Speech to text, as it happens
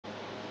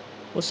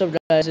What's up,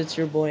 guys? It's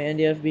your boy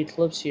NDFB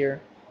Clips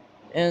here,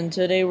 and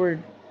today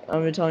I'm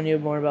gonna telling you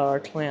more about our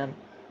clan.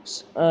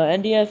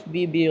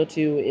 NDFB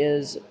BO2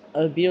 is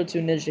a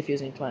BO2 ninja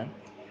diffusing clan.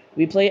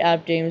 We play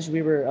app games.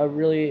 We're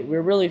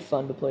really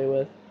fun to play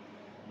with.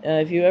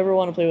 If you ever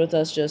want to play with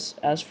us, just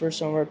ask for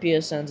some of our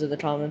PSNs in the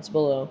comments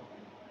below.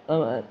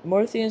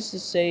 More things to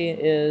say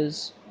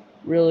is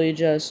really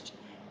just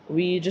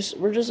we're just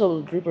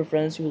a group of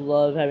friends who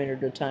love having a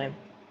good time,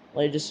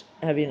 like just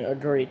having a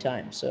great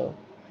time. So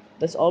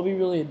that's all we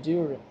really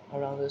do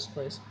around this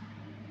place.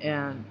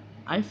 And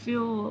I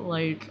feel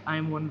like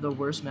I'm one of the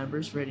worst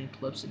members for hitting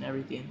clips and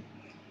everything.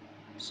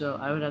 So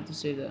I would have to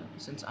say that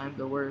since I'm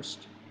the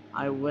worst,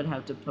 I would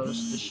have to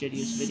post the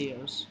shittiest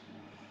videos.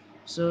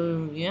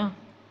 So yeah,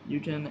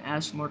 you can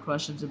ask more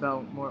questions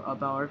about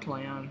our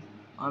clan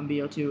on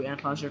BO2 and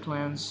Clash of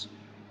Clans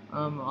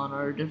on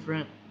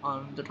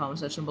the comment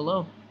section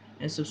below,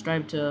 and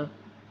subscribe to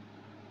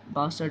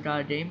BASA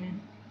GA Gaming,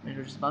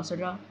 and just BASA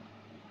GA,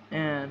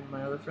 and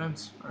my other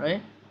friends. All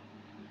right,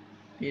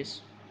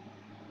 peace.